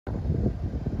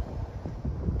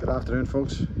Good afternoon,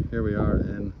 folks. Here we are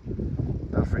in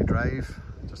Belfry Drive,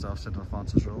 just off St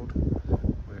Alphonsus Road.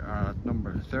 We are at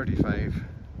number 35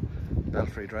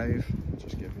 Belfry Drive.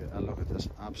 Just give you a look at this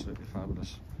absolutely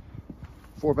fabulous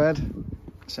 4-bed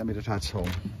semi-detached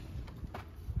home.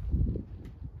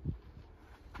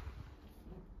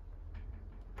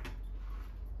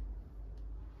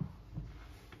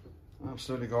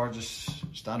 Absolutely gorgeous,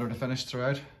 standard to finish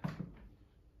throughout.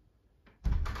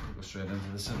 We'll go straight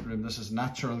into the sitting room. This is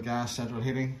natural gas central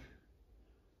heating.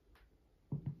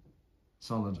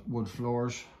 Solid wood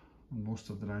floors on most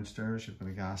of the downstairs. You've got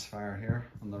a gas fire here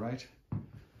on the right.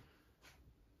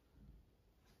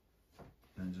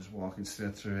 And just walking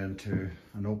straight through into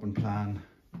an open plan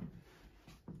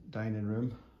dining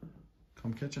room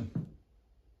come kitchen.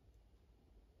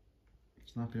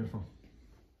 It's not beautiful.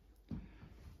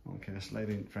 Okay,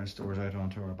 sliding French doors out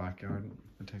onto our backyard.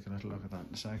 We'll take a little look at that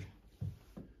in a sec.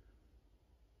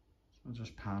 So I'll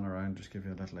just pan around, just give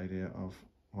you a little idea of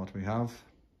what we have.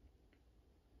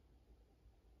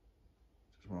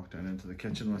 Just walk down into the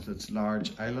kitchen with its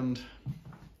large island.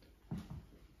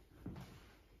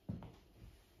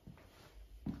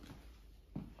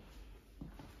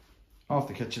 Off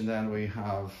the kitchen then we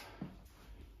have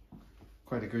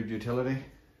quite a good utility,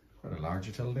 quite a large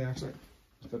utility actually.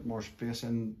 There's a bit more space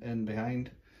in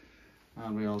behind,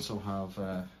 and we also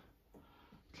have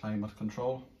climate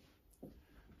control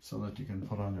so that you can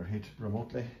put on your heat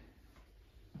remotely.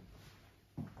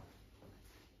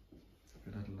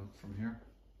 Give a little look from here.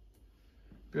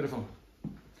 Beautiful.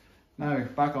 Now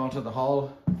back onto the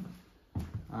hall,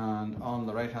 and on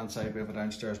the right hand side we have a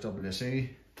downstairs WC,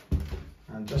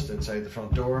 and just inside the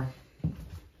front door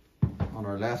on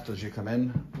our left as you come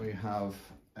in we have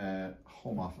a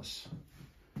home office.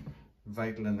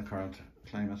 Vital in the current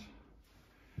climate.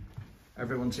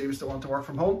 Everyone seems to want to work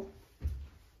from home.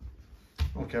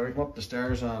 Okay, we come up the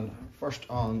stairs, and first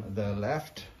on the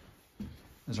left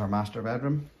is our master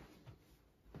bedroom.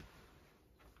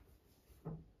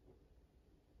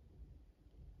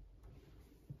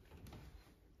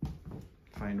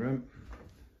 Fine room.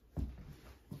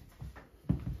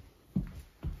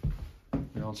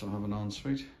 We also have an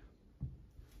ensuite.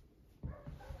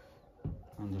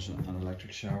 And there's an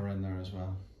electric shower in there as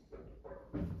well.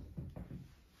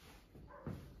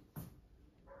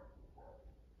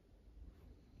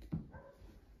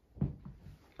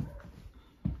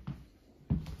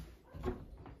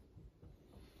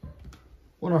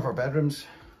 One of our bedrooms,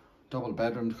 double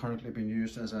bedroom, currently being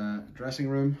used as a dressing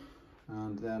room,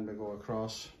 and then we go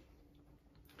across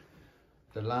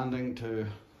the landing to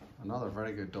another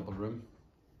very good double room.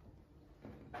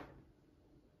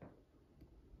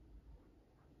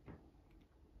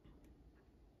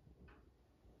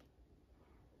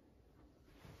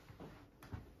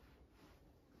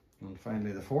 And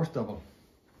finally the fourth double.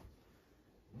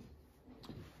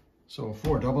 So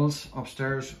 4 doubles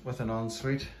upstairs with an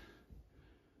ensuite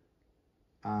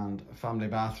and a family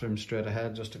bathroom straight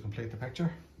ahead just to complete the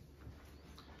picture.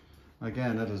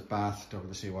 Again, it is bath,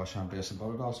 WC wash hand basin, but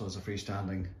it also has a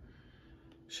freestanding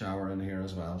shower in here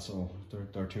as well. So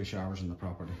there are 2 showers in the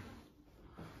property.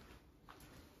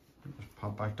 Just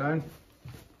pop back down.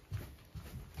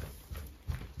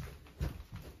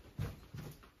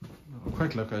 A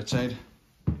quick look outside.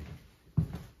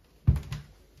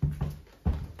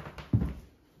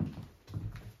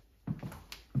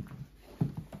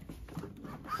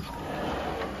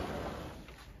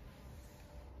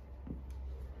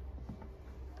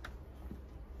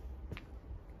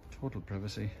 Total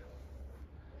privacy.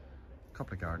 A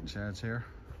couple of garden sheds here,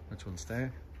 which will stay.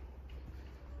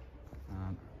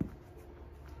 And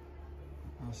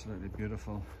absolutely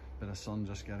beautiful bit of sun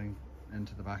just getting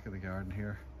into the back of the garden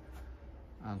here.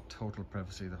 And total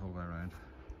privacy the whole way around,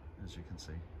 as you can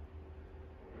see.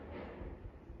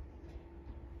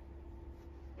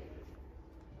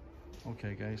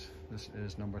 Okay guys, this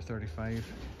is number 35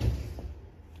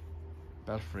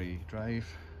 Belfry Drive,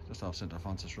 just off St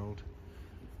Alphonsus Road.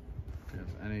 If you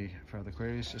have any further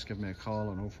queries, just give me a call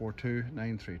on 042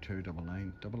 932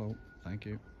 9900. Thank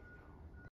you.